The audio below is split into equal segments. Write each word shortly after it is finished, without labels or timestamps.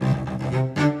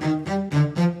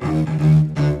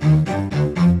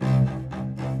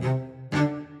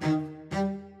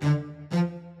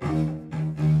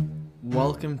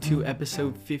welcome to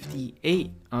episode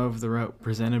 58 of The Route,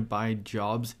 presented by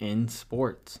Jobs in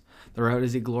Sports. The Route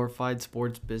is a glorified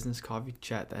sports business coffee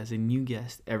chat that has a new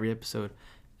guest every episode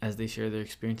as they share their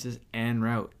experiences and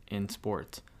route in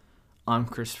sports. I'm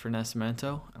Christopher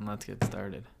Nascimento, and let's get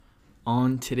started.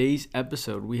 On today's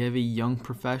episode, we have a young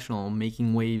professional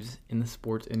making waves in the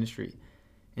sports industry.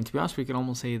 And to be honest, we could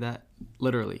almost say that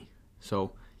literally.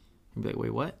 So you'll be like,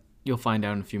 wait, what? You'll find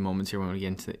out in a few moments here when we get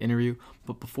into the interview.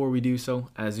 But before we do so,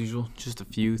 as usual, just a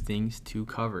few things to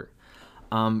cover.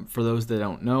 For those that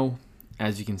don't know,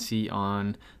 as you can see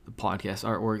on the podcast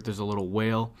artwork, there's a little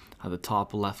whale at the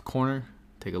top left corner.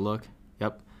 Take a look.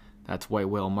 Yep, that's White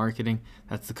Whale Marketing.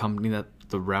 That's the company that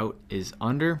the route is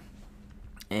under.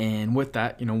 And with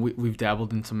that, we've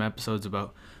dabbled in some episodes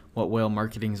about what whale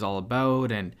marketing is all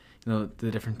about and,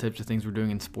 the different types of things we're doing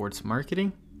in sports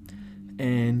marketing.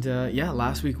 And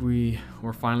last week we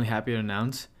were finally happy to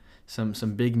announce some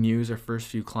big news. Our first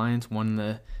few clients, one in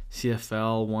the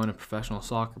CFL, one a professional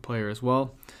soccer player as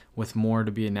well, with more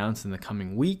to be announced in the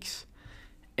coming weeks.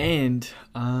 And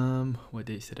what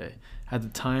day is today? At the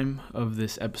time of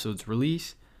this episode's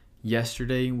release,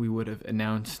 yesterday we would have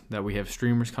announced that we have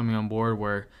streamers coming on board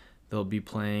where they'll be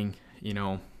playing,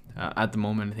 at the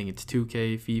moment I think it's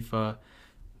 2K, FIFA.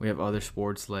 We have other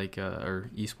sports like or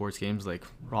esports games like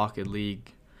Rocket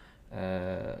League,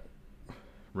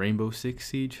 Rainbow Six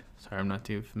Siege. Sorry, I'm not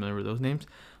too familiar with those names,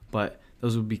 but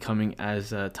those will be coming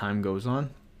as time goes on.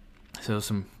 So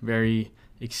some very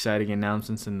exciting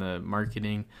announcements in the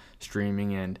marketing,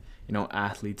 streaming, and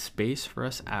athlete space for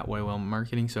us at White Whale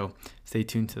Marketing. So stay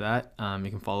tuned to that. You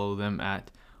can follow them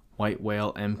at White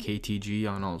Whale MKTG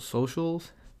on all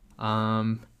socials.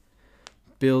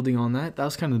 Building on that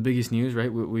was kind of the biggest news,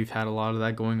 right? We've had a lot of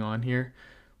that going on here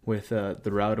with the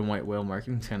Route and White Whale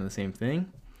Marketing. It's kind of the same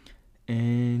thing.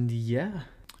 And yeah,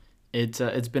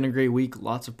 it's been a great week.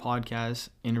 Lots of podcasts,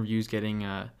 interviews getting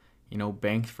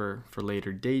banked for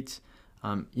later dates.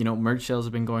 Merch sales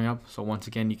have been going up. So once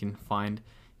again, you can find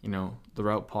the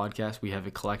Route podcast. We have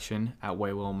a collection at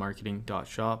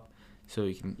whitewhalemarketing.shop. So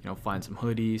you can find some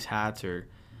hoodies, hats, or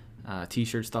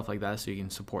t-shirts, stuff like that, so you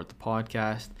can support the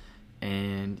podcast.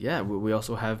 And yeah, we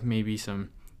also have maybe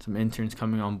some interns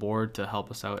coming on board to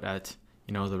help us out at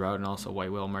the Route and also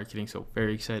White Whale Marketing. So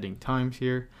very exciting times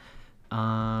here.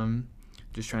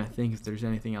 Just trying to think if there's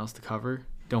anything else to cover.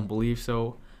 Don't believe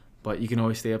so, but you can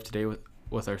always stay up to date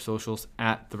with our socials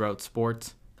at The Route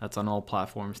Sports. That's on all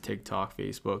platforms: TikTok,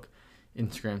 Facebook,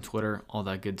 Instagram, Twitter, all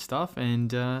that good stuff.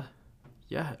 And I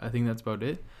think that's about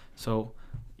it. So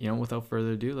without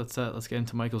further ado, let's get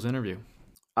into Michael's interview.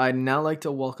 I'd now like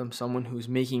to welcome someone who's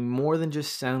making more than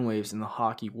just sound waves in the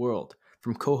hockey world,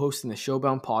 from co-hosting the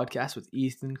Showbound podcast with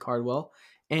Ethan Cardwell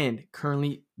and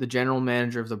currently the general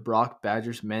manager of the Brock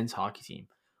Badgers men's hockey team.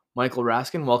 Michael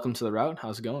Raskin, welcome to The Route.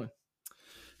 How's it going?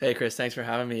 Hey, Chris, thanks for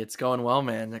having me. It's going well,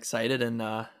 man. Excited, and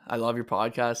I love your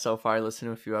podcast so far. I listened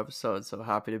to a few episodes, so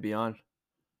happy to be on.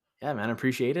 Yeah, man, I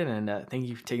appreciate it, and thank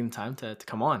you for taking the time to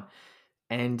come on.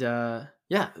 And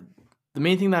the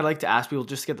main thing that I'd like to ask people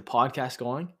just to get the podcast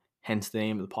going, hence the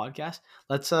name of the podcast.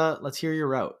 Let's hear your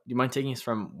route. Do you mind taking us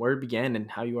from where it began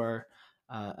and how you are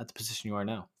at the position you are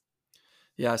now?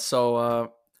 Yeah,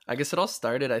 so I guess it all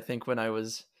started, I think, when I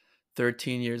was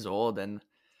 13 years old, and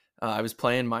I was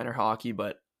playing minor hockey,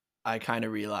 but I kind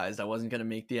of realized I wasn't going to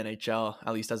make the NHL,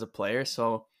 at least as a player.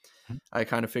 So I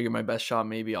kind of figured my best shot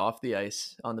maybe off the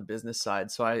ice on the business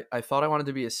side. So I thought I wanted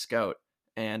to be a scout,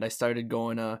 and I started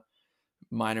going to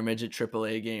minor midget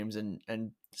AAA games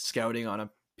and scouting on a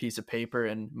piece of paper,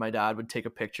 and my dad would take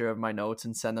a picture of my notes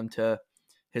and send them to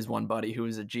his one buddy who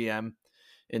was a GM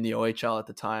in the OHL at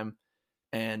the time.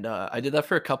 And I did that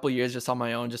for a couple years just on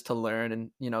my own, just to learn.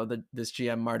 And this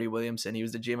GM Marty Williamson, he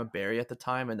was the GM of Barrie at the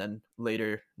time, and then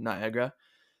later Niagara.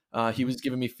 He was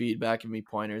giving me feedback, giving me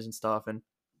pointers and stuff, and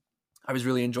I was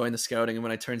really enjoying the scouting. And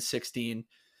when I turned 16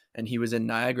 and he was in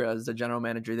Niagara as the general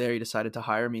manager there, he decided to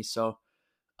hire me. So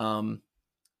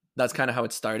that's kind of how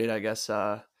it started, I guess.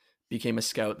 Became a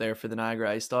scout there for the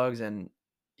Niagara Ice Dogs, and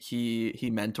he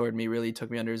mentored me, really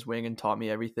took me under his wing and taught me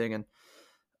everything. And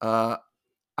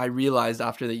I realized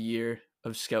after the year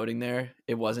of scouting there,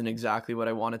 it wasn't exactly what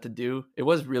I wanted to do. It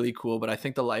was really cool, but I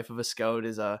think the life of a scout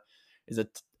is a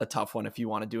tough one if you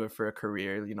want to do it for a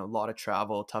career. A lot of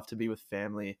travel, tough to be with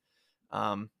family.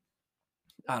 I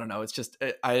don't know. It's just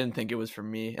I didn't think it was for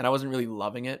me, and I wasn't really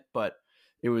loving it, but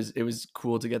it was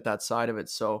cool to get that side of it.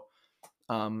 So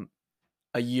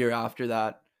a year after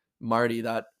that, Marty,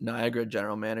 that Niagara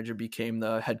general manager, became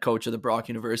the head coach of the Brock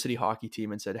University hockey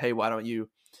team and said, hey, why don't you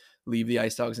leave the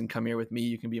Ice Dogs and come here with me?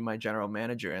 You can be my general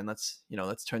manager, and let's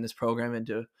turn this program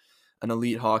into an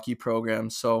elite hockey program.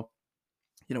 So,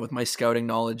 with my scouting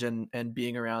knowledge and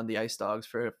being around the Ice Dogs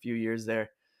for a few years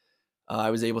there, I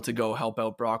was able to go help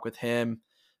out Brock with him.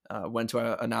 Went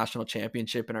to a national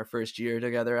championship in our first year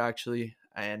together, actually,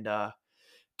 and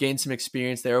gained some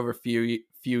experience there over a few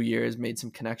years. Made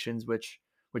some connections, which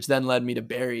then led me to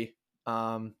Barrie.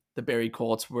 The Barrie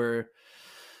Colts were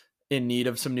in need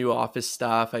of some new office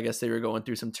staff. I guess they were going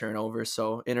through some turnover,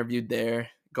 so interviewed there.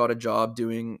 Got a job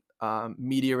doing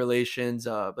media relations,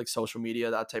 like social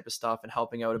media, that type of stuff, and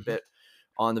helping out a Mhm. bit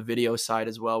on the video side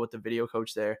as well with the video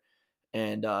coach there,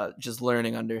 and just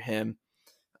learning under him,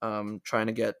 trying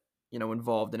to get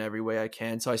involved in every way I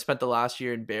can. So I spent the last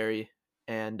year in Barrie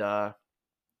and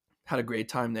had a great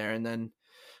time there. And then,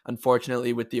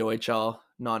 unfortunately, with the OHL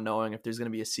not knowing if there's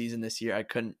going to be a season this year, I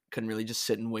couldn't really just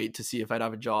sit and wait to see if I'd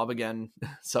have a job again.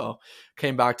 So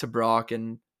came back to Brock,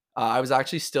 and I was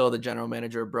actually still the general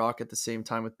manager of Brock at the same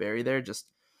time with Barry there,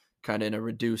 just kind of in a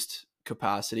reduced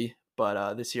capacity.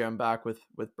 But this year I'm back with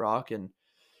Brock, and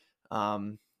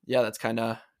yeah, that's kind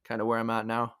of where I'm at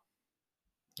now.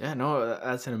 Yeah, no,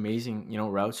 that's an amazing,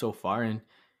 route so far. And,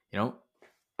 you know,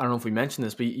 I don't know if we mentioned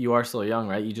this, but you are still young,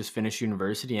 right? You just finished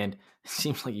university, and it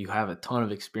seems like you have a ton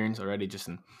of experience already just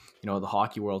in, the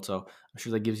hockey world. So I'm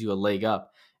sure that gives you a leg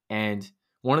up. And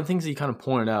one of the things that you kind of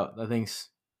pointed out, that I think's,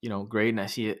 great, and I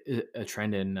see a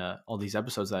trend in all these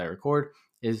episodes that I record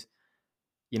is,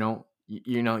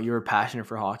 you're passionate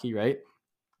for hockey, right?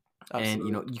 And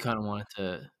Absolutely. you kind of wanted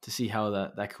to see how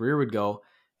that career would go,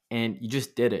 and you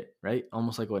just did it, right?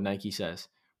 Almost like what Nike says,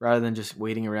 rather than just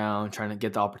waiting around trying to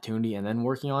get the opportunity and then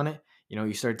working on it.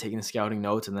 You started taking the scouting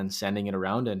notes and then sending it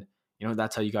around, and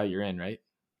that's how you got your in, right?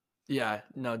 Yeah,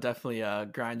 no, definitely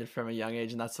grinded from a young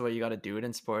age, and that's the way you got to do it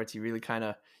in sports. You really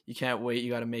you can't wait.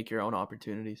 You got to make your own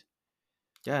opportunities.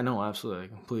 Yeah, no, absolutely. I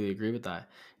completely agree with that.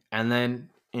 And then,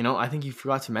 I think you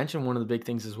forgot to mention one of the big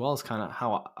things as well is kind of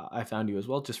how I found you as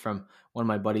well, just from one of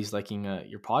my buddies liking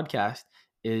your podcast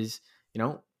is,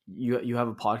 you have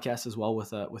a podcast as well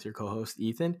with your co-host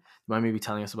Ethan. You mind maybe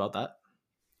telling us about that?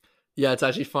 Yeah, it's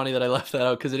actually funny that I left that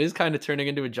out because it is kind of turning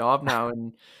into a job now,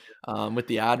 and with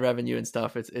the ad revenue and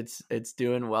stuff, it's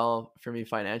doing well for me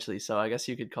financially. So I guess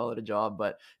you could call it a job.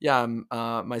 But yeah,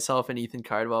 myself and Ethan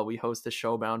Cardwell, we host the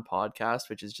Showbound podcast,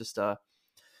 which is just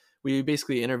we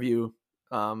basically interview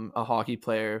a hockey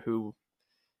player who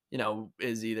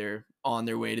is either on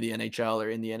their way to the NHL or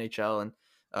in the NHL,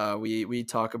 and we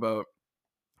talk about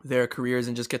their careers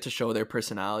and just get to show their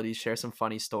personalities, share some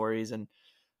funny stories, and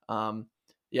um,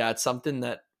 yeah, it's something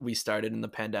that we started in the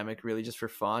pandemic really just for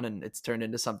fun, and it's turned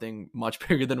into something much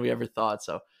bigger than we ever thought.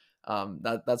 So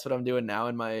that's what I'm doing now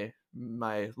in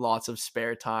my lots of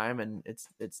spare time, and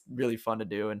it's really fun to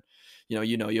do. And you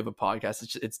have a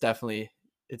podcast. It's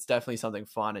definitely something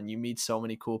fun, and you meet so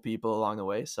many cool people along the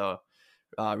way. So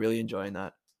really enjoying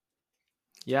that.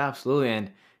 Yeah, absolutely.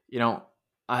 And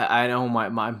I know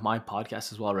my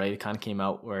podcast as well, right? It kind of came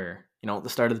out where the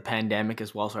start of the pandemic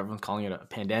as well, so everyone's calling it a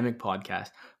pandemic podcast.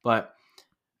 But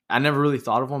I never really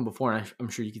thought of one before, and I'm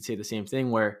sure you could say the same thing,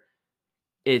 where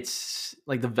it's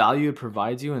like the value it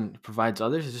provides you and provides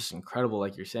others is just incredible,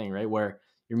 like you're saying, right? Where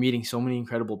you're meeting so many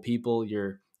incredible people,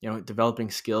 you're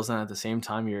developing skills, and at the same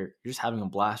time you're just having a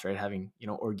blast, right? Having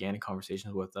organic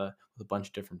conversations with a bunch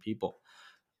of different people.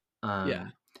 Yeah.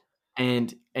 Um,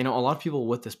 and a lot of people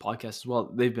with this podcast as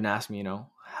well, they've been asking me,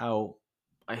 how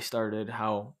I started,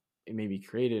 how it may be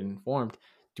created and formed. Do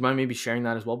you mind maybe sharing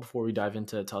that as well before we dive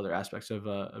into to other aspects of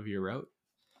your route?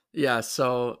 Yeah,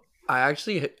 so I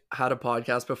actually had a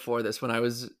podcast before this when I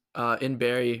was in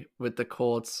Barrie with the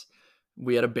Colts.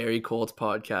 We had a Barrie Colts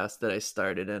podcast that I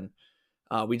started, and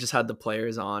we just had the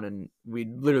players on, and we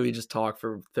literally just talk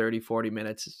for 30, 40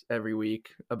 minutes every week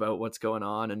about what's going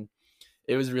on. And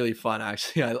it was really fun,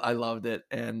 actually. I loved it.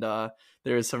 And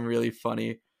there was some really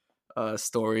funny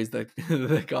stories that,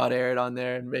 that got aired on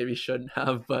there and maybe shouldn't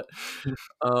have. But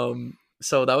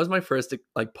so that was my first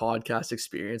like podcast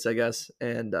experience, I guess.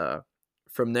 And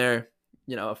from there,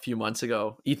 a few months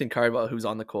ago, Ethan Cardwell, who's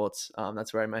on the Colts,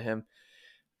 that's where I met him.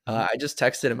 Mhm. I just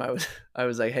texted him. I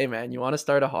was like, "Hey man, you want to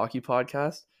start a hockey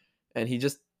podcast?" And he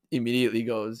just immediately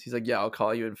goes, he's like, "Yeah, I'll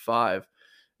call you in 5."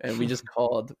 And we just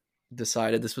called,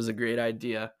 decided this was a great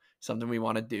idea, something we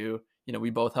want to do. We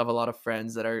both have a lot of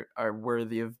friends that are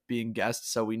worthy of being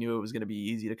guests, so we knew it was going to be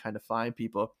easy to kind of find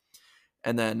people.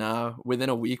 And then within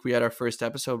a week, we had our first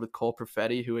episode with Cole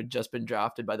Perfetti, who had just been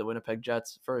drafted by the Winnipeg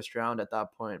Jets first round at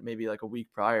that point, maybe like a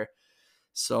week prior.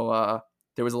 So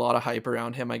there was a lot of hype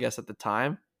around him, I guess, at the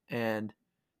time. And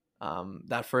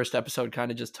that first episode kind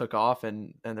of just took off,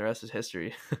 and the rest is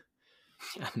history.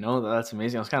 Yeah, no, that's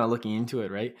amazing. I was kind of looking into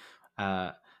it, right?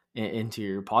 into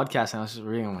your podcast, and I was just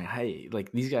reading. I'm like, hey,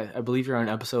 like these guys. I believe you're on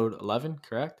episode 11,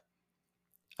 correct?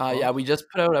 Yeah, 12. we just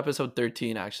put out episode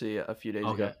 13 actually a few days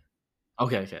ago.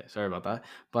 Okay. Okay. Sorry about that.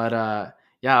 But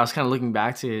yeah, I was kind of looking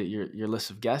back to your list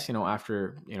of guests.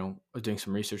 After doing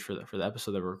some research for the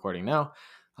episode that we're recording now,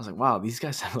 I was like, wow, these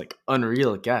guys have like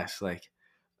unreal guests. Like,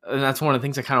 and that's one of the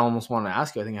things I kind of almost want to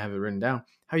ask you. I think I have it written down.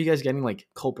 How are you guys getting like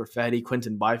Cole Perfetti,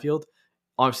 Quinton Byfield?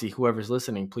 Obviously, whoever's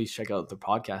listening, please check out the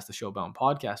podcast, the Showbound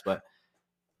podcast. But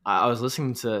I was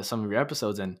listening to some of your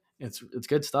episodes, and it's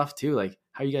good stuff too. Like,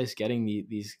 how are you guys getting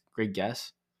these great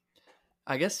guests?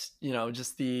 I guess,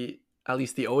 just at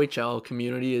least the OHL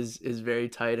community is very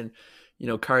tight, and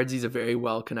Cardsy's a very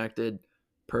well connected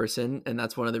person, and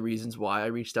that's one of the reasons why I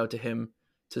reached out to him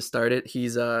to start it.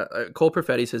 He's Cole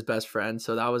Perfetti's his best friend,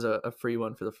 so that was a free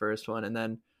one for the first one, and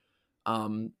then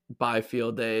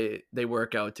Byfield, they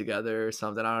work out together or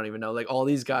something. I don't even know. Like all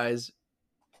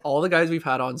the guys we've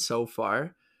had on so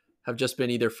far have just been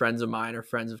either friends of mine or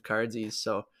friends of Cardsy's.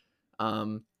 So,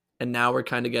 um, and now we're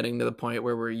kind of getting to the point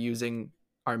where we're using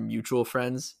our mutual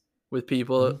friends with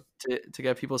people Mm-hmm. to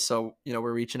get people. So,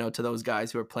 we're reaching out to those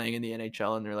guys who are playing in the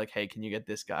NHL, and they're like, "Hey, can you get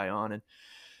this guy on?"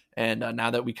 And now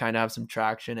that we kind of have some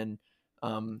traction, and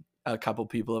a couple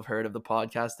people have heard of the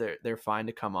podcast, they're fine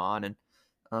to come on.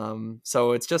 And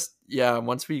so it's just, yeah,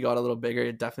 once we got a little bigger,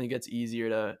 it definitely gets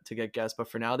easier to get guests. But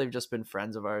for now, they've just been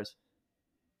friends of ours.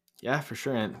 Yeah, for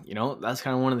sure. And that's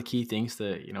kind of one of the key things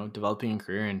to developing a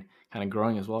career and kind of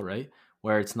growing as well, right?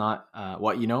 Where it's not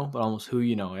what you know, but almost who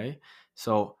you know, eh?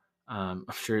 So I'm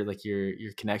sure like your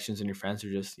connections and your friends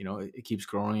are just it keeps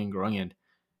growing and growing, and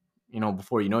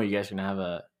before you know, you guys are gonna have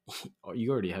a or you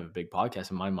already have a big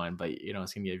podcast in my mind, but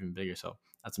it's gonna get even bigger. So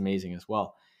that's amazing as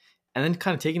well. And then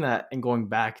kind of taking that and going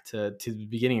back to the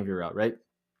beginning of your route, right?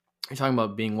 You're talking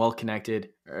about being well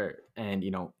connected,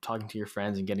 and talking to your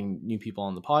friends and getting new people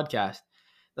on the podcast.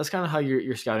 That's kind of how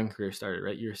your scouting career started,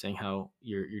 right? You were saying how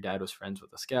your dad was friends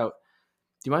with a scout.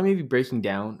 Do you mind maybe breaking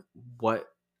down what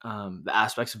the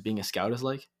aspects of being a scout is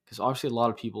like? Because obviously a lot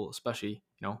of people, especially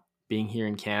being here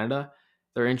in Canada,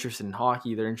 they're interested in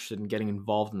hockey, they're interested in getting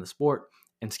involved in the sport,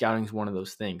 and scouting is one of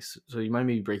those things. So you mind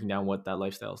maybe breaking down what that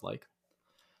lifestyle is like?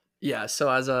 Yeah. So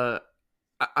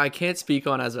I can't speak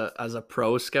on as a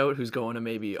pro scout who's going to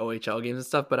maybe OHL games and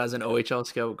stuff, but as an OHL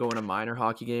scout going to minor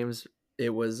hockey games, it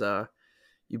was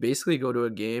you basically go to a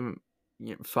game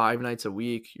 5 nights a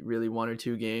week, really one or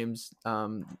two games,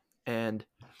 and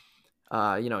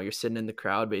you're sitting in the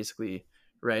crowd basically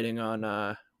writing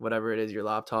on whatever it is your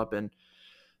laptop. And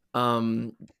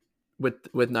um,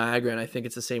 with Niagara, and I think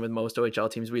it's the same with most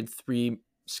OHL teams, we had 3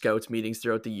 scouts meetings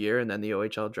throughout the year and then the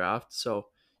OHL draft. So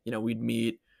we'd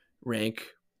meet, rank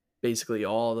basically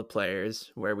all the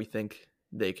players where we think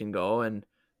they can go, and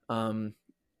um,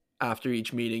 after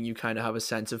each meeting you kind of have a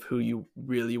sense of who you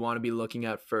really want to be looking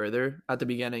at further. At the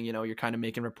beginning, you're kind of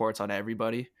making reports on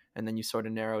everybody, and then you sort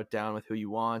of narrow it down with who you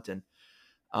want. And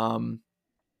um,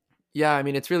 yeah, I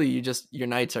mean, it's really, your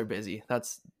nights are busy.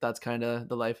 That's kind of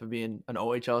the life of being an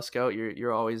OHL scout.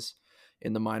 You're always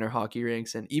in the minor hockey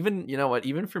rinks, and even,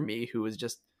 even for me, who was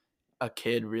just a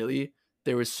kid, really,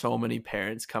 there was so many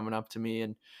parents coming up to me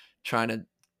and trying to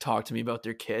talk to me about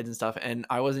their kids and stuff, and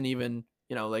I wasn't even,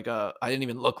 I didn't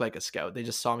even look like a scout. They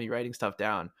just saw me writing stuff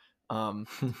down. Um,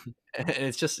 and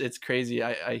it's crazy.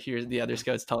 I hear the other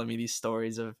scouts telling me these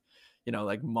stories of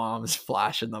like moms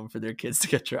flashing them for their kids to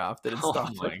get drafted and Oh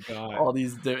stuff, like my god. all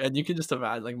these and you can just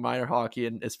imagine, like, minor hockey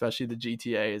and especially the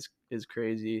GTA is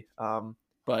crazy.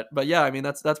 But yeah, I mean,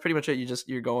 that's pretty much it.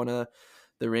 You're going to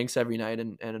the rinks every night,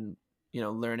 and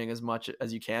learning as much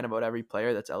as you can about every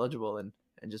player that's eligible, and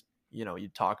just you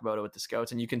talk about it with the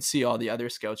scouts, and you can see all the other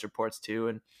scouts reports too.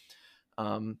 And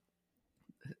um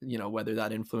whether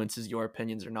that influences your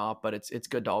opinions or not, but it's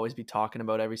good to always be talking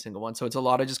about every single one. So it's a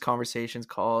lot of just conversations,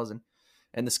 calls,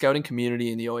 and the scouting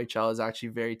community in the OHL is actually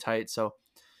very tight. So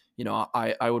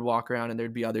I would walk around and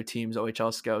there'd be other teams,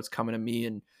 OHL scouts, coming to me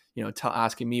and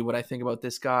asking me what I think about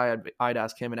this guy. I'd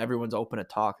ask him, and everyone's open to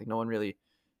talk. Like, no one really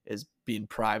is being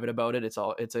private about it. It's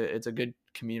a good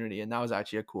community, and that was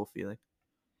actually a cool feeling.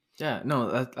 Yeah,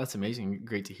 no, that's amazing.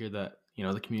 Great to hear that,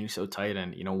 the community's so tight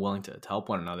and, willing to help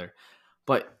one another.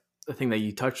 But the thing that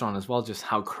you touched on as well, just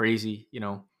how crazy,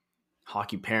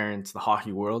 hockey parents, the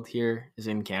hockey world here is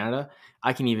in Canada.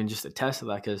 I can even just attest to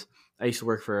that because I used to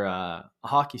work for a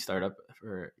hockey startup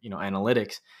for,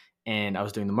 analytics, and I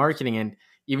was doing the marketing, and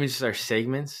even just our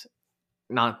segments,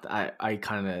 not, I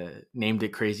kind of named it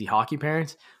Crazy Hockey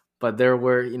Parents, but there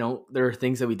were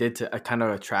things that we did to kind of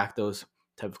attract those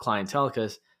type of clientele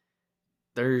because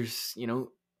there's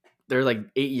they're like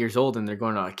 8 years old and they're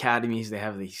going to academies. They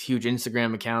have these huge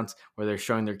Instagram accounts where they're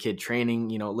showing their kid training,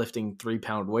 lifting 3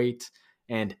 pound weights.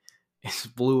 And it's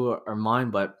blew our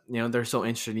mind, but they're so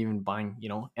interested in even buying,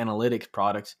 analytics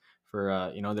products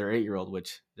for, their 8-year-old,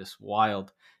 which is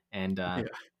wild. And, Yeah.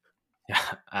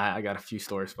 yeah, I got a few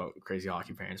stories about crazy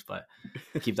hockey parents, but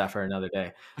keep that for another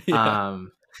day. Yeah.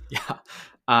 Um, yeah.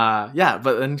 Yeah.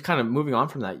 But then kind of moving on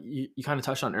from that, you kind of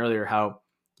touched on earlier how,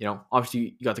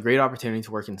 obviously you got the great opportunity to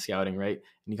work in scouting, right?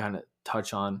 And you kind of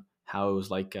touch on how it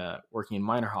was like working in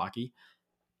minor hockey.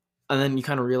 And then you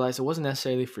kind of realized it wasn't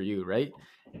necessarily for you, right?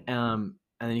 And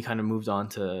then you kind of moved on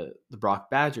to the Brock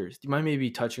Badgers. Do you mind maybe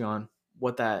touching on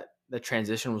what that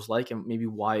transition was like and maybe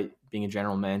why being a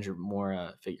general manager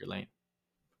more fit your lane?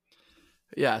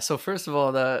 Yeah. So first of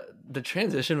all, the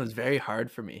transition was very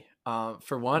hard for me.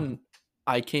 For one,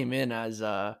 I came in as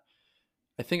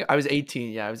I think I was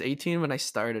 18. Yeah, I was 18 when I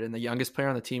started, and the youngest player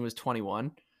on the team was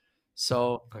 21.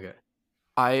 So Okay.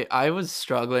 I was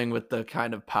struggling with the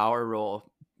kind of power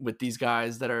role with these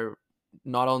guys that are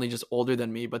not only just older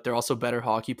than me, but they're also better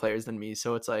hockey players than me.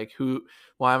 So it's like,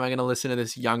 why am I going to listen to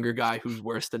this younger guy who's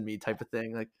worse than me type of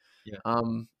thing? Like, Yeah.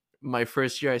 um, my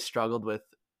first year I struggled with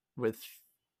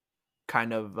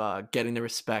kind of getting the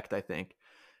respect, I think.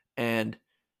 And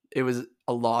it was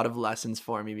a lot of lessons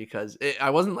for me because I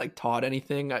wasn't like taught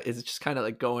anything. It's just kind of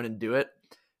like go in and do it.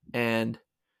 And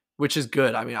which is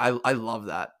good. I mean, I love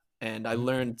that. And I Mhm.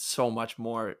 learned so much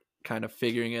more kind of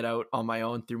figuring it out on my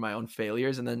own through my own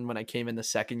failures. And then when I came in the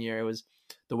second year, it was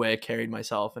the way I carried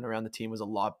myself and around the team was a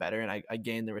lot better. And I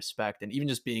gained the respect. And even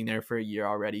just being there for a year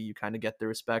already, you kind of get the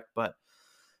respect. But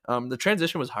the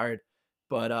transition was hard.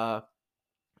 But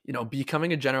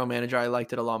becoming a general manager, I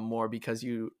liked it a lot more because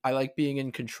I like being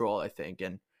in control, I think.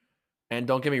 And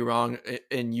don't get me wrong,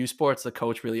 in U Sports, the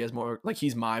coach really is more like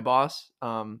he's my boss.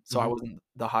 So I Mhm. wasn't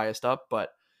the highest up,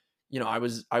 but I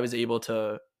was able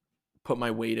to put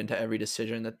my weight into every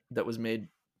decision that was made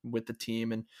with the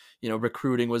team, and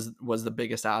recruiting was the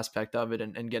biggest aspect of it,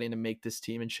 and getting to make this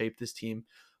team and shape this team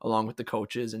along with the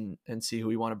coaches and see who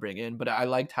we want to bring in. But I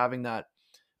liked having that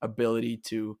ability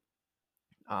to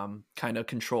kind of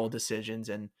control decisions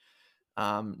and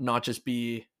not just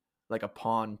be like a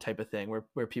pawn type of thing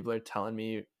where people are telling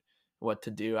me what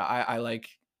to do. I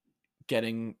like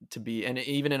getting to be, and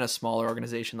even in a smaller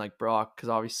organization like Brock, because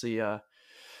obviously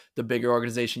the bigger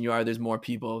organization you are, there's more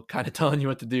people kind of telling you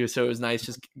what to do. So it was nice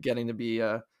just getting to be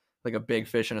like a big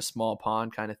fish in a small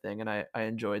pond kind of thing, and I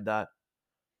enjoyed that.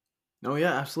 Oh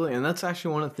yeah, absolutely. And that's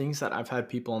actually one of the things that I've had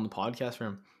people on the podcast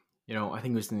from, I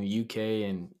think it was in the UK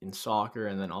and in soccer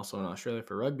and then also in Australia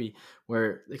for rugby,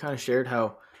 where they kind of shared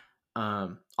how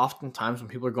oftentimes when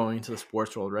people are going into the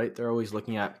sports world, right, they're always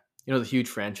looking at, the huge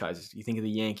franchises. You think of the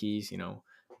Yankees,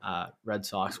 Red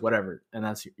Sox, whatever, and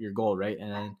that's your goal, right? And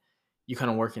then you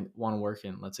kind of want to work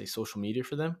in, let's say, social media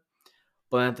for them.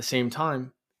 But at the same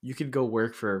time, you could go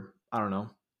work for, I don't know,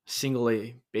 single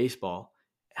A baseball,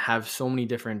 have so many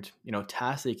different,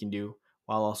 tasks they can do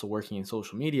while also working in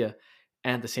social media.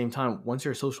 And at the same time, once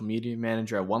you're a social media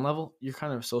manager at one level, you're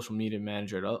kind of a social media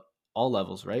manager at all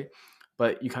levels, right?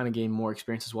 But you kind of gain more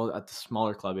experience as well at the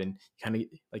smaller club, and kind of,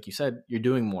 like you said, you're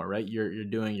doing more, right? You're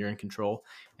in control,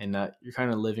 and you're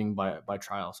kind of living by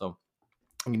trial. So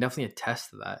I can definitely attest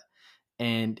to that.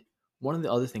 And one of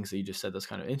the other things that you just said that's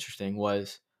kind of interesting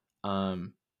was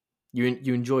um, you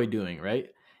enjoy doing,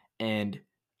 right? And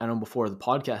I know before the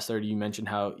podcast started, you mentioned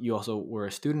how you also were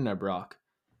a student at Brock.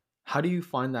 How do you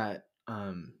find that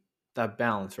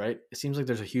balance, right? It seems like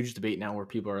there's a huge debate now where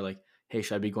people are like, "Hey,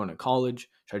 should I be going to college?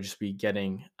 Should I just be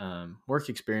getting work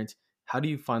experience?" How do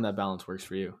you find that balance works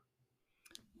for you?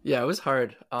 Yeah, it was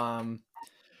hard.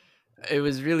 It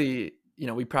was really,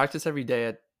 we practice every day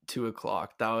at 2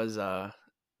 o'clock. That was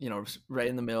right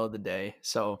in the middle of the day.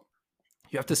 So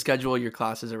you have to schedule your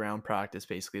classes around practice.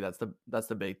 Basically, that's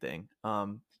the big thing.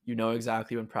 You know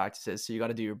exactly when practice is, so you got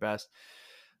to do your best.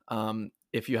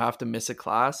 If you have to miss a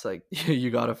class, like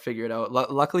you got to figure it out.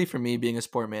 Luckily for me, being a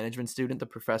sport management student, the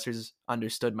professors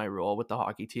understood my role with the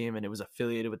hockey team, and it was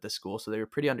affiliated with the school, so they were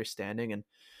pretty understanding and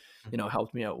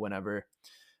helped me out whenever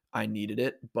I needed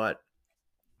it. But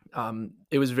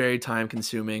it was very time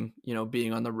consuming,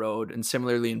 being on the road. And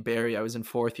similarly in Barrie, I was in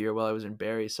fourth year while I was in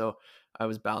Barrie, so I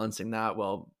was balancing that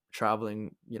while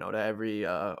traveling, to every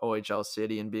OHL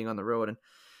city and being on the road. And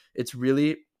it's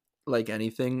really like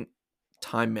anything,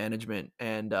 time management.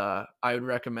 And I would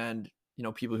recommend,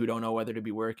 people who don't know whether to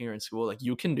be working or in school, like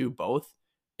you can do both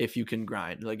if you can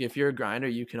grind. Like if you're a grinder,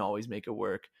 you can always make it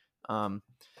work. Um,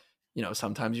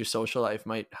 sometimes your social life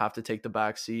might have to take the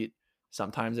back seat.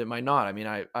 Sometimes it might not. I mean,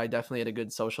 I definitely had a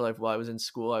good social life while I was in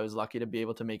school. I was lucky to be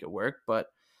able to make it work, but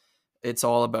it's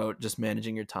all about just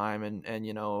managing your time and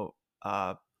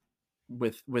uh,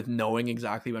 with knowing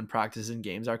exactly when practices and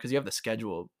games are, because you have the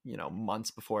schedule,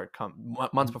 months before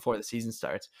months Mhm. before the season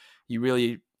starts. You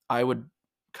really, I would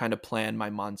kind of plan my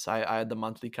months. I had the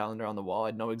monthly calendar on the wall.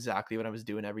 I'd know exactly what I was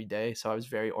doing every day, so I was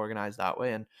very organized that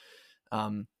way. And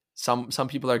some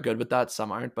people are good with that,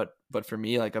 some aren't. But for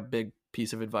me, like, a big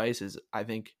piece of advice is, I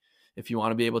think if you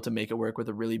want to be able to make it work with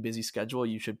a really busy schedule,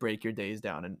 you should break your days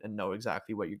down and know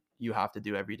exactly what you have to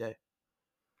do every day.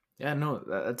 Yeah, no,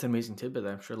 that's an amazing tidbit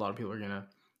that I'm sure a lot of people are gonna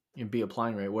be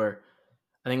applying, right? Where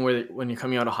I think when you're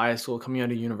coming out of high school, coming out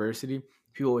of university,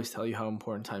 people always tell you how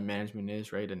important time management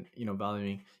is, right? And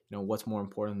valuing, what's more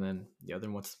important than the other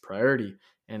and what's the priority.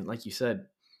 And like you said,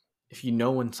 if you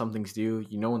know when something's due,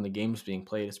 you know when the game's being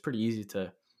played, it's pretty easy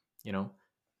to, you know,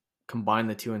 combine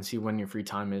the two and see when your free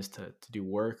time is to do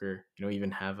work or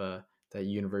even have a that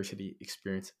university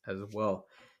experience as well.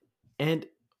 And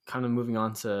kind of moving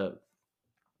on to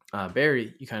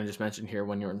Barry, you kind of just mentioned here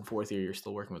when you're in fourth year, you're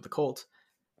still working with the Colts.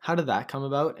 How did that come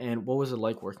about, and what was it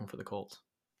like working for the Colts?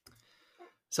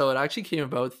 So it actually came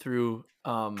about through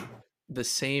the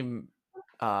same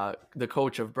the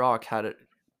coach of Brock had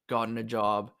gotten a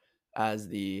job as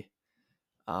the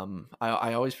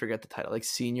I always forget the title, like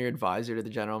senior advisor to the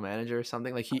general manager or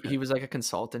something. Like he Okay. he was like a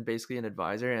consultant, basically an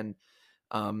advisor. And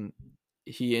um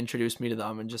he introduced me to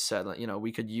them and just said, like,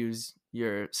 we could use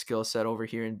your skill set over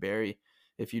here in Barrie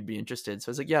if you'd be interested. So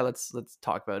I was like, yeah, let's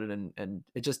talk about it. And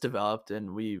it just developed,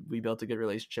 and we built a good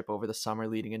relationship over the summer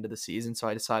leading into the season. So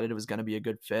I decided it was going to be a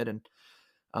good fit,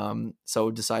 and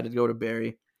so decided to go to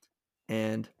Barrie.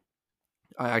 And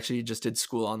I actually just did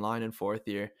school online in fourth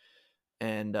year,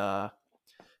 and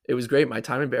it was great. My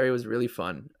time in Barrie was really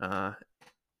fun.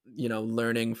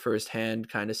 Learning firsthand,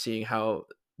 kind of seeing how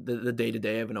the day to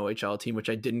day of an OHL team, which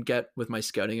I didn't get with my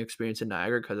scouting experience in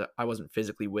Niagara because I wasn't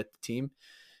physically with the team.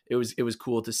 It was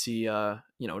cool to see, to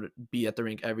be at the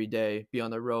rink every day, be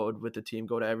on the road with the team,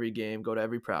 go to every game, go to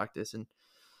every practice. And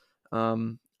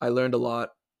I learned a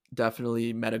lot.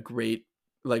 Definitely met a great,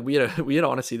 like, we had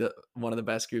honestly one of the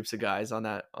best groups of guys on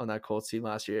that Colts team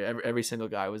last year. Every single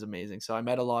guy was amazing. So I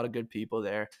met a lot of good people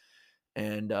there,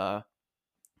 and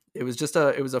it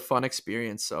was a fun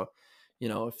experience. So,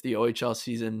 if the OHL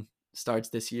season starts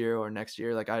this year or next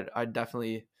year, like, I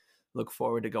definitely look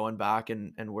forward to going back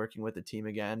and working with the team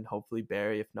again. Hopefully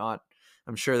Barrie. If not,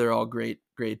 I'm sure they're all great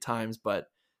times.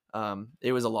 But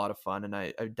it was a lot of fun, and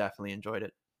I definitely enjoyed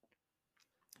it.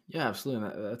 Yeah,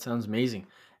 absolutely. That sounds amazing.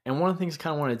 And one of the things I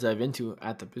kind of want to dive into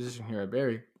at the position here at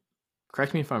Barry,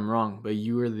 correct me if I'm wrong, but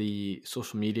you were the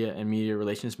social media and media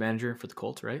relations manager for the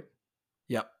Colts, right?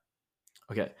 Yep.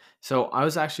 Okay. So I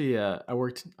was actually,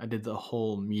 I did the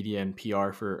whole media and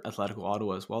PR for Athletico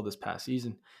Ottawa as well this past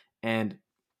season. And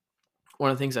one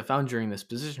of the things I found during this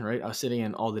position, right, I was sitting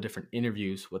in all the different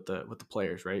interviews with the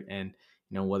players, right, and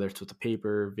whether it's with the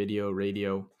paper, video,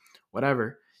 radio,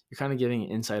 whatever, you're kind of getting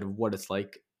an insight of what it's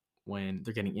like when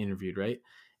they're getting interviewed, right?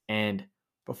 And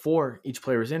before each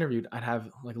player was interviewed, I'd have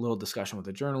like a little discussion with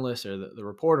the journalist or the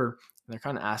reporter, and they're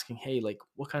kind of asking, hey, like,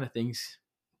 what kind of things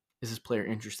is this player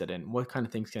interested in? What kind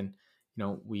of things can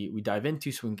we dive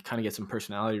into so we can kind of get some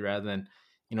personality rather than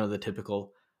the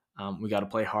typical we got to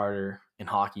play harder in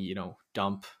hockey,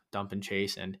 dump and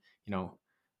chase, and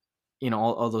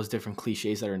all those different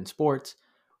cliches that are in sports.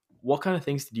 What kind of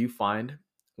things did you find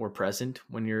were present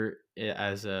when you're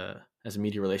as a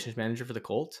media relations manager for the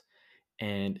Colts,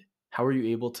 and how were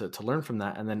you able to learn from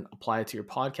that and then apply it to your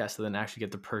podcast to then actually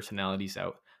get the personalities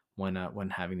out when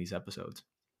having these episodes?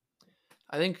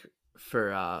 I think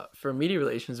for media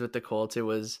relations with the Colts, it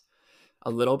was a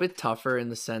little bit tougher in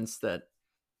the sense that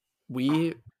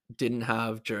we didn't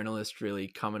have journalists really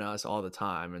coming to us all the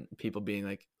time and people being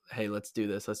like, hey, let's do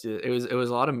this, let's do it. It was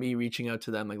a lot of me reaching out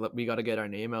to them, like, we got to get our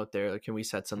name out there, like, can we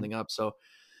set something up? So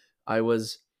I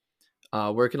was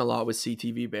working a lot with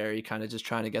CTV Barry, kind of just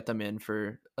trying to get them in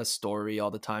for a story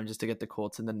all the time, just to get the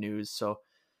Colts in the news. So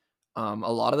a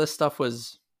lot of this stuff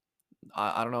was,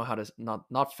 I don't know how to,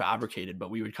 not fabricated, but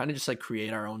we would kind of just like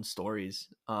create our own stories.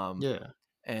 Yeah.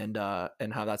 And how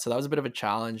that, so that was a bit of a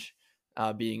challenge,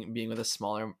 being with a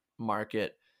smaller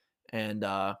market. And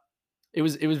it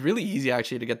was really easy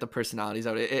actually to get the personalities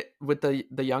out. With the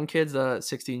young kids, the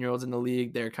 16-year-olds in the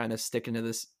league, they're kind of sticking to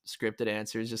this scripted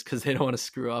answers just because they don't want to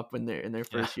screw up when they're in their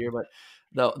Yeah. first year. But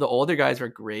the older guys were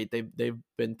great. They've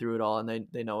been through it all, and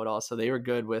they know it all, so they were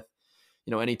good with,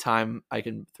 anytime I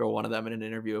can throw one of them in an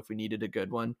interview if we needed a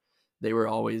good one. They were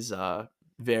always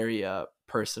very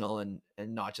personal, and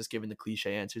not just giving the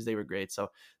cliche answers. They were great, so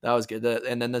that was good.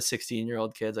 And then the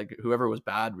 16-year-old kids, like, whoever was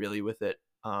bad really with it,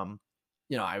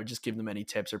 I would just give them any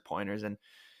tips or pointers. And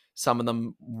some of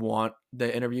them want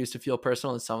the interviews to feel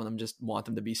personal, and some of them just want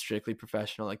them to be strictly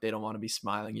professional. Like they don't want to be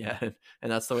smiling yet,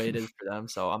 and that's the way it is for them.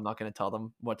 So I'm not going to tell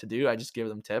them what to do. I just give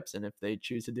them tips, and if they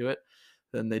choose to do it,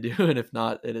 then they do, and if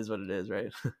not, it is what it is,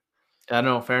 right? I don't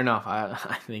know, fair enough.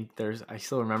 I think I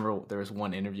still remember there was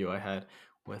one interview I had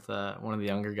with one of the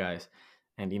younger guys,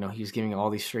 and he was giving all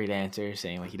these straight answers,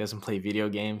 saying like he doesn't play video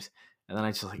games, and then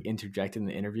I just like interjected in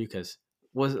the interview because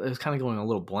it was kind of going a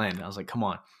little bland. I was like, come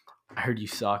on, I heard you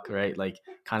suck, right? Like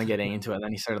kind of getting into it. And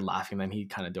then he started laughing, then he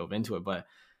kind of dove into it. But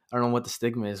I don't know what the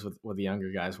stigma is with the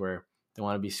younger guys where they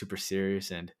want to be super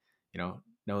serious and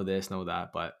know this, know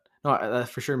that. But no, that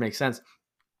for sure makes sense.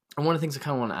 And one of the things I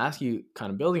kind of want to ask you,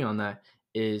 kind of building on that,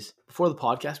 is before the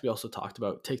podcast, we also talked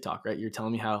about TikTok, right? You're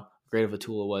telling me how great of a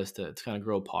tool it was to kind of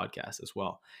grow a podcast as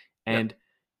well. Yep.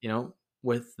 And,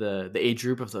 with the age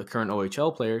group of the current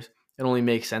OHL players, it only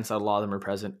makes sense that a lot of them are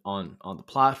present on the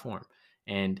platform.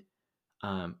 And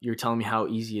you're telling me how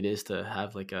easy it is to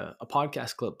have like a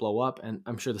podcast clip blow up. And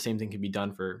I'm sure the same thing could be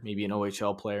done for maybe an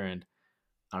OHL player and,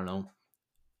 I don't know,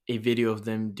 a video of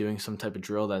them doing some type of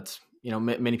drill that's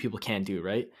many people can't do,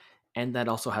 right? And that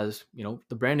also has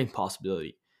the branding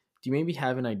possibility. Do you maybe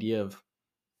have an idea of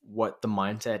what the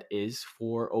mindset is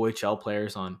for OHL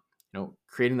players on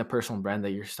creating the personal brand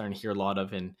that you're starting to hear a lot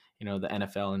of in the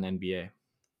NFL and NBA?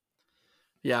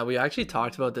 Yeah, we actually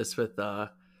talked about this with a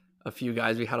few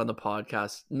guys we had on the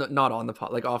podcast, not on the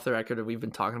pod, like off the record. We've been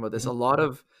talking about this. A Mhm. lot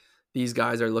of these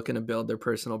guys are looking to build their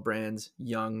personal brands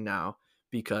young now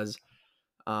because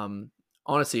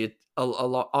honestly, a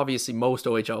lot. Obviously, most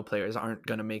OHL players aren't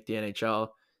going to make the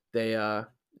NHL. They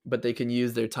but they can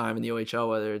use their time in the OHL,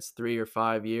 whether it's 3 or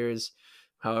 5 years,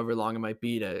 however long it might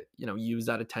be, to use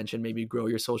that attention, maybe grow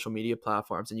your social media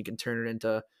platforms, and you can turn it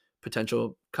into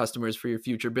potential customers for your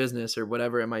future business or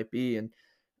whatever it might be.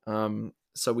 And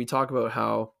so we talk about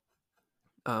how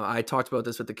I talked about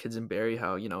this with the kids in Barrie.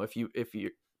 How if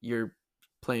you're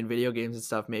playing video games and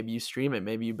stuff, maybe you stream it,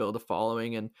 maybe you build a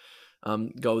following and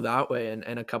go that way.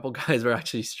 And a couple guys were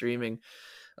actually streaming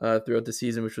throughout the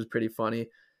season, which was pretty funny.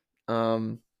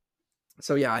 Um,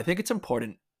 so yeah, I think it's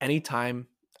important anytime.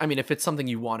 I mean, if it's something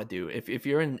you want to do, if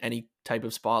you're in any type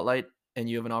of spotlight and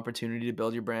you have an opportunity to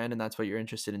build your brand and that's what you're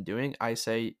interested in doing, I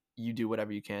say you do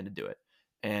whatever you can to do it.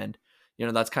 And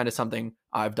that's kind of something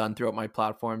I've done throughout my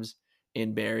platforms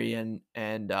in Barrie and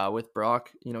with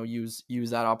Brock. Use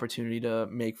that opportunity to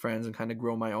make friends and kind of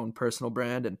grow my own personal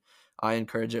brand. And I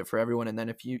encourage it for everyone. And then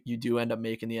if you do end up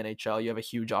making the NHL, you have a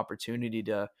huge opportunity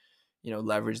to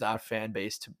leverage that fan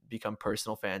base to become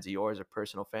personal fans of yours or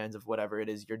personal fans of whatever it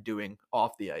is you're doing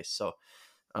off the ice. So,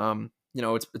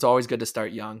 it's always good to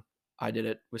start young. I did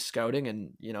it with scouting,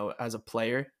 and as a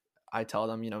player, I tell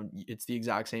them, it's the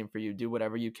exact same for you. Do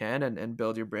whatever you can and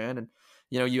build your brand. And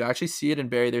you actually see it in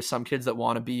Barrie. There's some kids that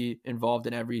want to be involved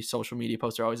in every social media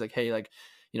post. They're always like, hey, like,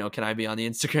 can I be on the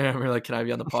Instagram, or like, can I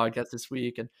be on the podcast this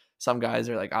week? And some guys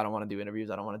are like, I don't want to do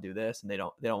interviews. I don't want to do this, and they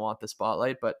don't want the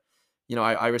spotlight. But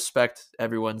I respect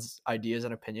everyone's ideas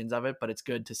and opinions of it, but it's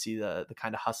good to see the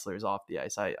kind of hustlers off the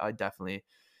ice. I definitely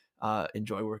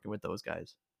enjoy working with those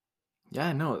guys.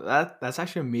 Yeah, no, that's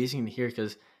actually amazing to hear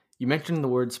because you mentioned the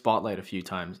word spotlight a few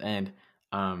times, and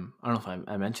I don't know if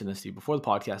I mentioned this to you before the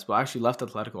podcast, but I actually left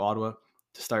Atletico Ottawa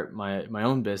to start my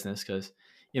own business because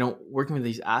working with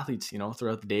these athletes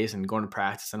throughout the days and going to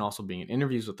practice and also being in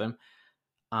interviews with them,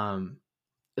 um,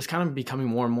 it's kind of becoming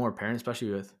more and more apparent,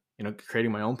 especially with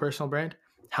creating my own personal brand,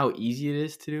 how easy it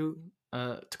is to do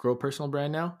to grow a personal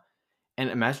brand now. And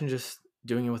imagine just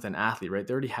doing it with an athlete, right?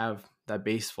 They already have that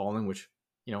base following, which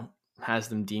you know has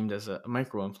them deemed as a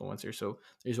micro influencer. So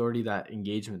there's already that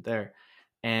engagement there,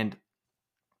 and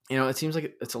it seems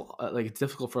like it's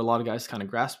difficult for a lot of guys to kind of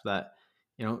grasp that.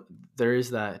 There is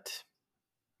that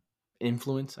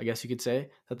influence, I guess you could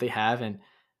say, that they have, and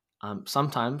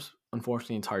sometimes,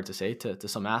 unfortunately, it's hard to say to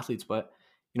some athletes, but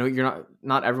you're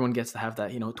not everyone gets to have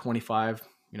that 25,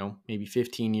 maybe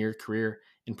 15-year career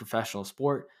in professional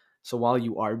sport. So while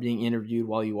you are being interviewed,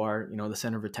 while you are the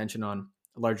center of attention on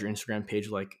a larger Instagram page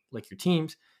like your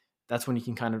teams, that's when you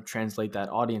can kind of translate that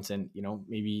audience and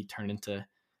maybe turn into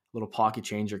little pocket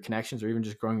change or connections, or even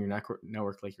just growing your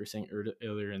network like you were saying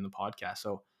earlier in the podcast.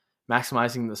 So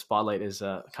maximizing the spotlight is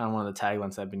kind of one of the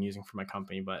taglines I've been using for my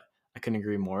company, but I couldn't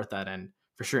agree more with that. And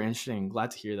for sure, interesting.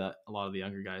 Glad to hear that a lot of the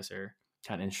younger guys are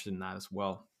kind of interested in that as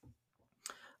well.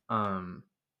 Um,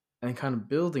 and kind of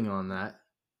building on that,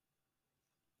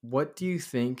 what do you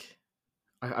think?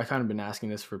 I kind of been asking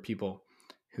this for people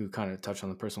who kind of touch on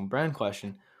the personal brand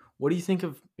question. What do you think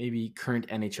of maybe current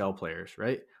NHL players,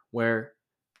 right? Where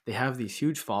they have these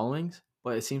huge followings,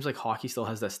 but it seems like hockey still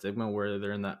has that stigma where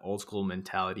they're in that old school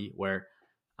mentality where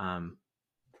um,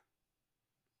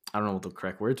 I don't know what the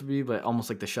correct word to be, but almost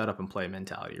like the shut up and play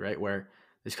mentality, right? Where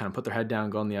they just kind of put their head down,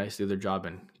 go on the ice, do their job,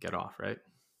 and get off, right?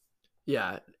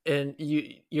 Yeah, and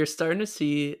you're starting to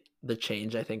see the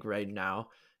change, I think, right now.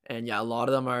 And yeah, a lot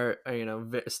of them are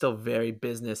still very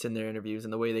business in their interviews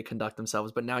and the way they conduct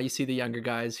themselves. But now you see the younger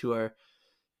guys who are,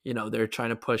 they're trying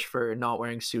to push for not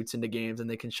wearing suits into games, and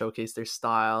they can showcase their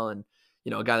style. And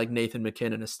a guy like Nathan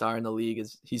McKinnon, a star in the league,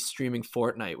 he's streaming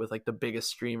Fortnite with like the biggest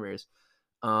streamers.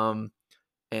 Um,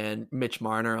 and Mitch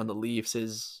Marner on the Leafs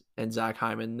and Zach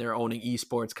Hyman, they're owning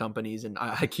esports companies. And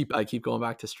I keep going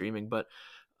back to streaming, but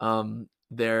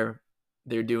they're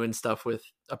doing stuff with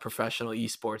a professional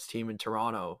esports team in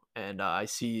Toronto, and I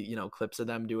see clips of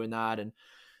them doing that,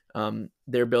 and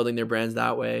they're building their brands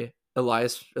that way.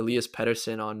 Elias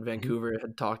Pettersson on Mm-hmm. Vancouver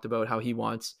had talked about how he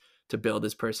wants to build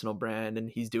his personal brand, and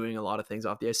he's doing a lot of things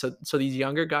off the ice. So these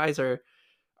younger guys are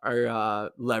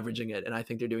leveraging it, and I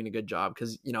think they're doing a good job,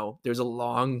 because there's a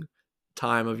long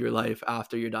time of your life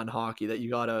after you're done hockey that you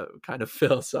gotta kind of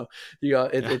fill. So Yeah.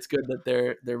 it's good that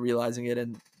they're realizing it,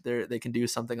 and they can do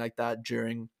something like that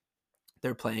during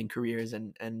their playing careers,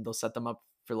 and they'll set them up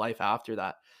for life after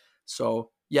that.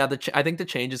 So yeah, I think the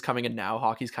change is coming in now.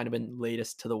 Hockey's kind of been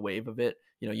latest to the wave of it.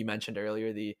 You mentioned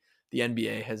earlier the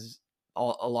NBA has a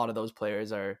lot of those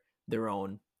players are their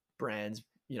own brands.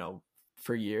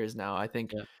 For years now. I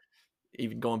think Yeah.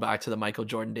 even going back to the Michael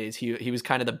Jordan days, he was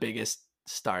kind of the biggest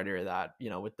starter of that,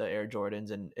 with the Air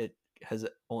Jordans, and it has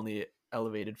only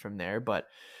elevated from there. But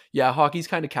yeah, hockey's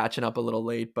kind of catching up a little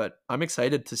late, but I'm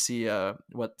excited to see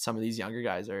what some of these younger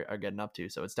guys are getting up to.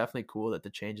 So it's definitely cool that the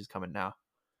change is coming now.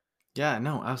 Yeah,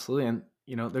 no, absolutely. And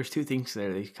there's two things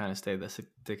there that kind of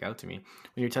stick out to me.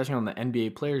 When you're touching on the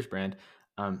NBA players brand,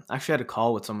 I actually had a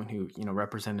call with someone who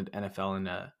represented NFL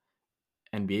and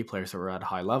NBA players that were at a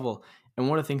high level. And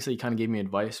one of the things that he kind of gave me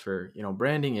advice for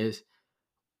branding is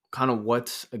kind of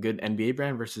what's a good NBA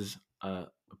brand versus a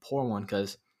poor one,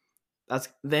 because that's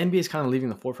the NBA is kind of leaving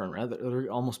the forefront, right? They're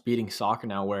almost beating soccer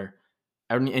now, where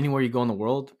anywhere you go in the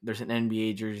world, there's an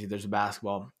NBA jersey, there's a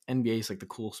basketball. NBA is like the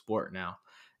cool sport now,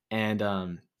 and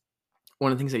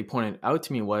one of the things that he pointed out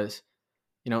to me was,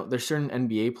 there's certain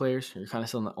NBA players who are kind of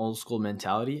still in the old school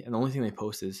mentality, and the only thing they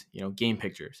post is, game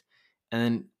pictures. And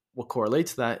then what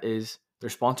correlates to that is their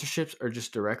sponsorships are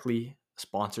just directly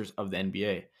sponsors of the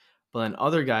NBA. But then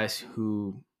other guys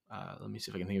who, let me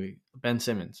see if I can think of it, Ben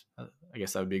Simmons, I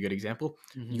guess that would be a good example.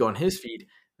 You Mm-hmm. go on his feed,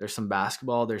 there's some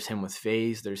basketball, there's him with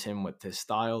phase, there's him with his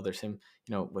style, there's him,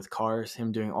 with cars,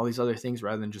 him doing all these other things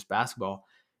rather than just basketball.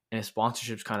 And his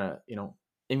sponsorships kind of,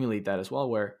 emulate that as well,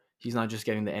 where he's not just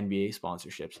getting the NBA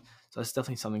sponsorships. So that's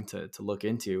definitely something to look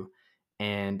into.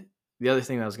 And the other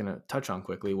thing that I was going to touch on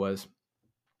quickly was,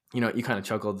 you kind of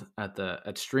chuckled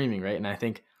at streaming, right? And I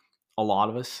think a lot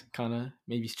of us kind of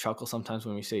maybe chuckle sometimes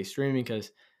when we say streaming,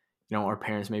 because our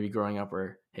parents maybe growing up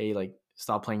were, hey, like,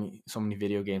 stop playing so many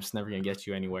video games, it's never going to get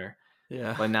you anywhere.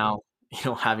 Yeah. But now,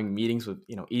 having meetings with,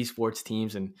 esports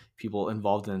teams and people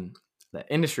involved in the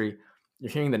industry, you're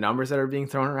hearing the numbers that are being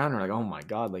thrown around. And we're like, oh my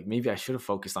God, like maybe I should have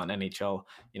focused on NHL,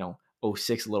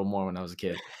 '06 a little more when I was a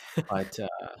kid. But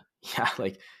yeah,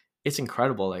 like it's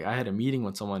incredible. Like I had a meeting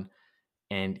with someone,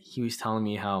 and he was telling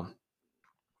me how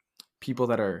people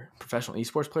that are professional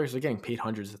esports players are getting paid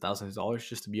hundreds of thousands of dollars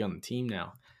just to be on the team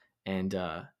now. And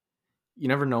you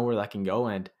never know where that can go.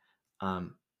 And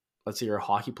let's say you're a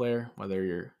hockey player, whether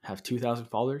you have 2,000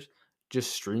 followers,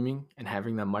 just streaming and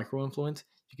having that micro influence,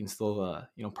 you can still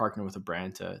partner with a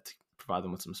brand to provide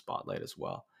them with some spotlight as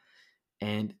well.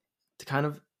 And to kind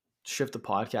of shift the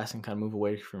podcast and kind of move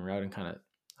away from route and kind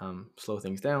of slow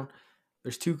things down,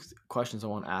 there's two questions I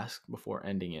want to ask before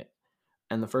ending it.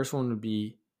 And the first one would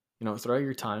be, throughout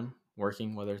your time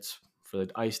working, whether it's for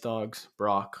the Ice Dogs,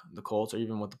 Brock, the Colts, or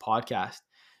even with the podcast,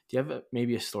 do you have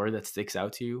maybe a story that sticks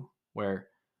out to you where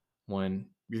when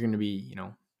you're going to be,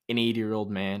 an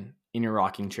 80-year-old man in your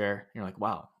rocking chair, you're like,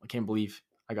 wow, I can't believe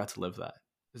I got to live that.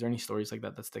 Is there any stories like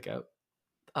that stick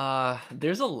out?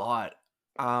 There's a lot.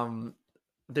 Um,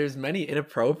 there's many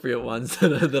inappropriate ones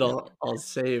that I'll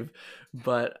save,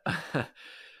 but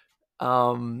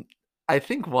um, I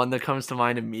think one that comes to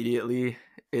mind immediately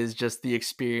is just the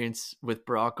experience with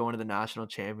Brock going to the national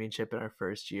championship in our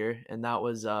first year, and that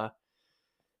was that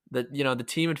the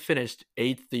team had finished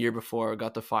eighth the year before,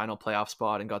 got the final playoff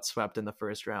spot, and got swept in the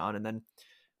first round, and then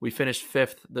we finished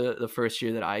fifth the first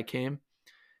year that I came,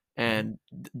 Mm-hmm. and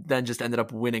then just ended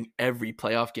up winning every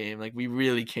playoff game. Like we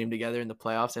really came together in the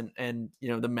playoffs, and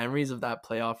the memories of that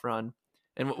playoff run,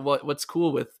 and what's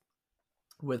cool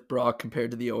with Brock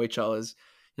compared to the OHL is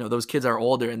those kids are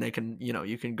older and they can,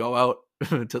 you can go out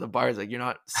to the bars. Like, you're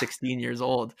not 16 years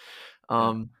old. Yeah.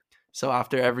 Um, so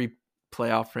after every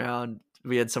playoff round,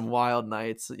 we had some wild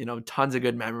nights, tons of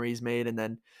good memories made. And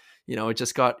then, it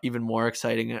just got even more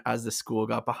exciting as the school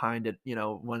got behind it.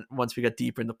 Once we got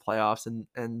deeper in the playoffs,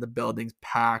 and the building's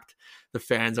packed, the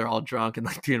fans are all drunk, and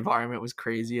like the environment was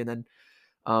crazy. And then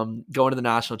going to the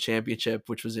national championship,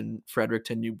 which was in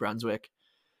Fredericton, New Brunswick.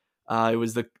 It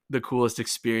was the coolest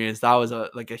experience. That was a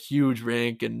huge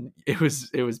rink, and it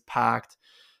was packed.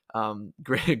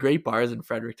 Great bars in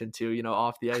Fredericton too.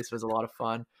 Off the ice was a lot of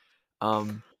fun.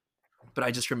 Um, but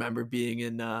I just remember being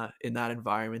in that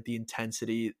environment, the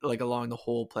intensity, like along the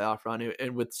whole playoff run,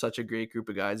 and with such a great group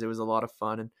of guys. It was a lot of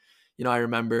fun. And I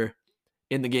remember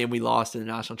in the game we lost in the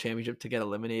national championship to get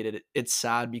eliminated. It's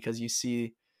sad because you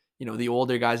see, the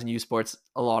older guys in U Sports,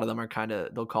 a lot of them are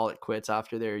they'll call it quits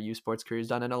after their U Sports careers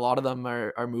done, and a lot of them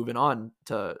are moving on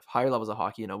to higher levels of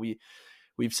hockey.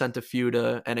 We've sent a few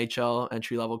to NHL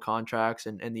entry level contracts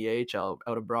and the AHL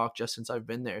out of Brock just since I've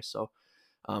been there. So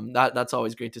that's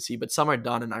always great to see. But some are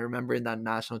done, and I remember in that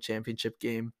national championship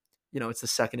game, it's the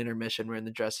second intermission. We're in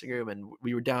the dressing room, and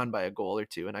we were down by a goal or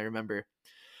two, and I remember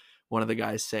one of the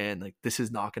guys saying, like, this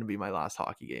is not going to be my last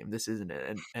hockey game. This isn't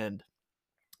it. And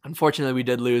unfortunately we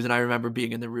did lose. And I remember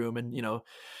being in the room, and,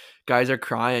 guys are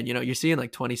crying, you're seeing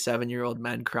like 27-year-old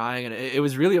men crying, and it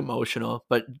was really emotional,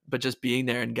 but just being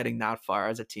there and getting that far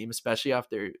as a team, especially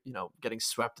after, getting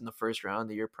swept in the first round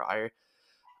the year prior.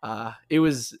 It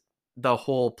was the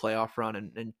whole playoff run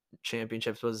and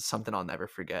championships was something I'll never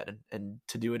forget. And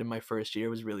to do it in my first year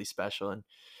was really special.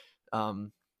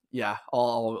 And yeah,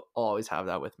 I'll always have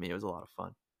that with me. It was a lot of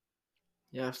fun.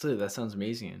 Yeah, absolutely. That sounds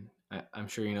amazing. And I'm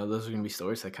sure, those are going to be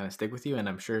stories that kind of stick with you. And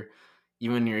I'm sure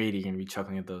even when you're 80, you're going to be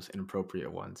chuckling at those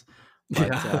inappropriate ones. But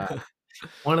Yeah.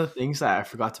 one of the things that I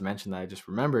forgot to mention that I just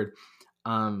remembered,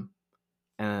 um,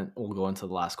 and we'll go into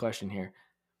the last question here.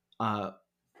 Uh,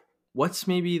 what's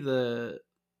maybe do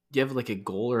you have like a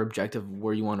goal or objective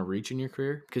where you want to reach in your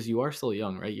career? Because you are still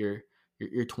young, right?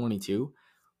 You're 22.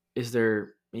 Is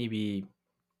there maybe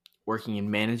working in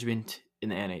management in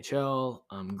the NHL,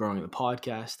 growing the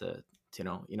podcast a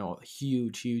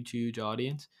huge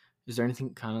audience? Is there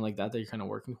anything kind of like that you're kind of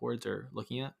working towards or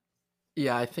looking at?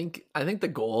 Yeah, I think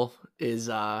the goal is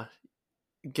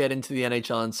get into the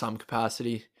NHL in some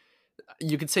capacity.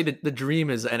 You could say that the dream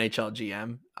is NHL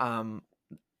GM.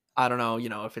 I don't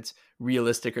know, if it's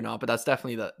realistic or not, but that's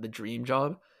definitely the dream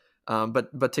job.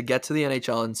 But to get to the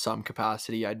NHL in some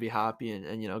capacity, I'd be happy,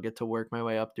 and get to work my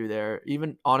way up through there.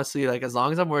 Even honestly, like, as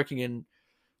long as I'm working in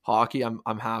hockey,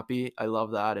 I'm happy. I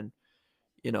love that. And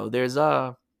there's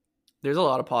a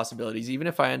lot of possibilities. Even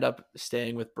if I end up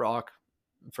staying with Brock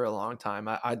for a long time,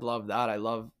 I'd love that. I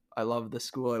love the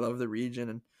school. I love the region,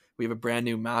 and we have a brand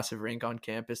new massive rink on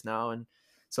campus now, and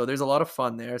so there's a lot of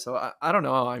fun there. So I don't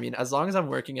know. I mean, as long as I'm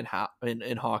working in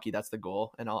hockey, that's the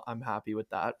goal, and I'm happy with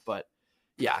that. But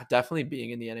yeah, definitely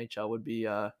being in the NHL would be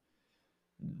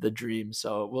the dream.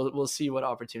 So we'll see what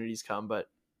opportunities come, but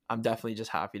I'm definitely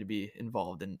just happy to be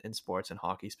involved in sports and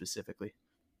hockey specifically.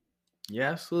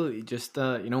 Yeah, absolutely. Just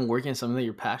working on something that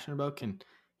you're passionate about can,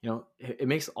 it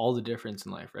makes all the difference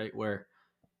in life, right? Where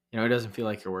it doesn't feel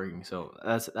like you're working. So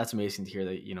that's amazing to hear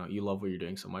that you love what you're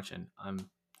doing so much. And I'm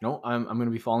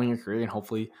gonna be following your career, and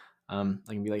hopefully I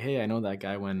can be like, hey, I know that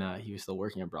guy when he was still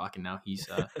working at Brock, and now he's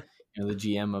the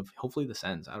GM of hopefully the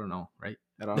Sens. I don't know, right?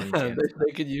 I don't need to get they, into that.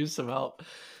 they could use some help.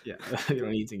 Yeah, you don't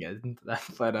need to get into that.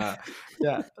 But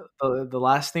yeah, the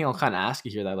last thing I'll kind of ask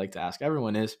you here that I like to ask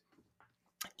everyone is,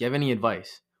 do you have any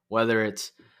advice, whether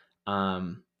it's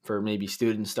for maybe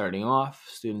students starting off,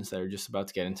 students that are just about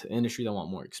to get into the industry that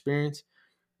want more experience,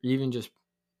 or even just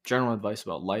general advice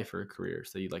about life or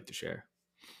careers that you'd like to share?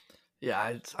 Yeah,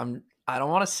 I don't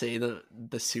want to say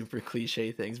the super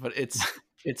cliche things, but it's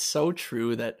so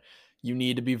true that you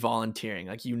need to be volunteering.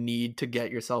 Like, you need to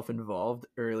get yourself involved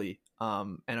early.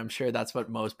 And I'm sure that's what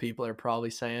most people are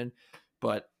probably saying,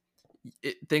 but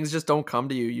things just don't come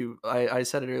to you. I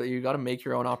said it earlier, you got to make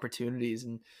your own opportunities.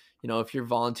 And if you're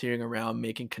volunteering around,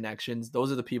 making connections,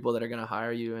 those are the people that are going to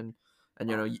hire you. And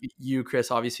you,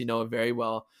 Chris, obviously know it very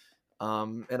well.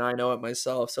 And I know it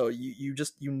myself. So you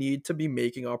need to be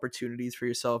making opportunities for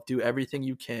yourself. Do everything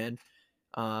you can,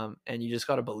 and you just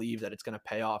got to believe that it's going to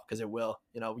pay off, because it will.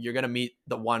 You're going to meet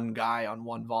the one guy on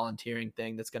one volunteering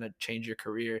thing that's going to change your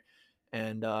career.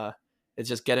 And it's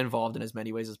just get involved in as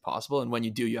many ways as possible. And when you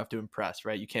do, you have to impress,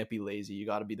 right? You can't be lazy. You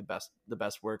got to be the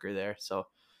best worker there. So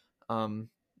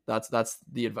that's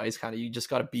the advice. Kind of, you just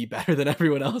got to be better than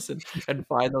everyone else, and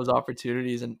find those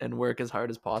opportunities, and work as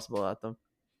hard as possible at them.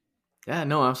 Yeah,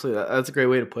 no, absolutely. That's a great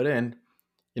way to put it. And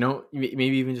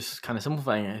maybe even just kind of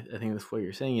simplifying it, I think that's what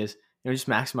you're saying is, just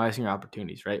maximizing your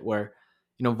opportunities, right? Where,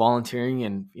 volunteering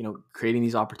and, creating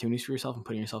these opportunities for yourself and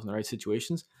putting yourself in the right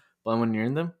situations. But when you're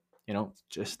in them,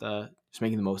 just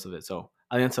making the most of it. So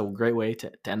I think that's a great way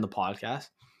to end the podcast.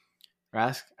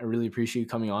 Rask, I really appreciate you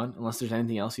coming on. Unless there's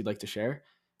anything else you'd like to share,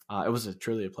 it was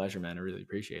truly a pleasure, man. I really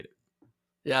appreciate it.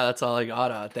 Yeah, that's all I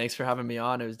got. Thanks for having me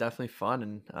on. It was definitely fun,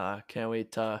 and can't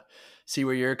wait to see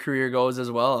where your career goes as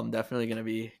well. I'm definitely going to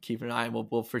be keeping an eye, and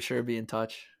we'll for sure be in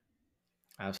touch.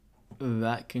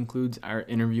 That concludes our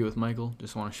interview with Michael.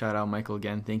 Just want to shout out Michael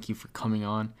again. Thank you for coming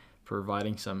on,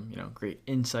 providing some great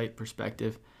insight,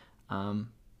 perspective on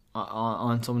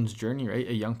someone's journey, right?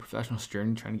 A young professional's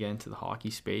journey, trying to get into the hockey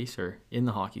space, or in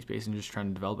the hockey space, and just trying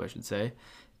to develop, I should say.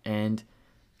 And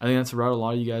I think that's a route a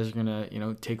lot of you guys are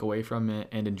gonna take away from it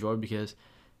and enjoy, because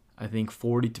I think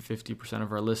 40 to 50%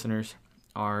 of our listeners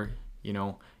are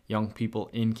young people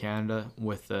in Canada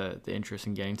with the interest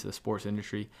in getting to the sports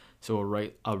industry. So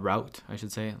a route, I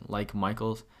should say, like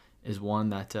Michael's, is one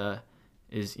that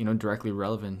is directly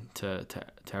relevant to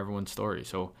everyone's story.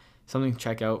 So something to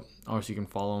check out. Obviously, you can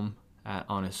follow him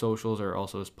on his socials, or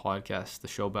also his podcast, the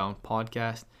Showbound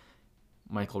podcast.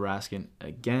 Michael Raskin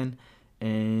again,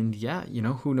 and yeah,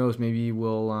 who knows? Maybe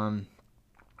we'll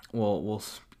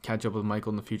catch up with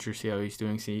Michael in the future, see how he's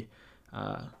doing, see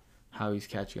how he's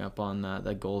catching up on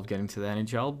that goal of getting to the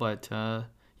NHL. But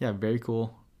yeah, very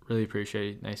cool. Really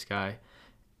appreciate it. Nice guy.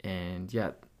 And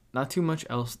yeah, not too much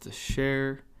else to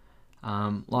share.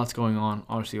 Lots going on,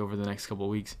 obviously, over the next couple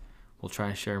of weeks. We'll try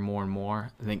and share more and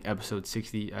more. I think episode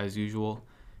 60, as usual,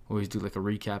 always do like a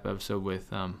recap episode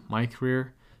with my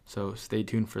career. So stay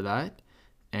tuned for that.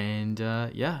 And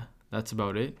yeah, that's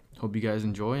about it. Hope you guys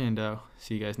enjoy, and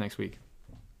see you guys next week.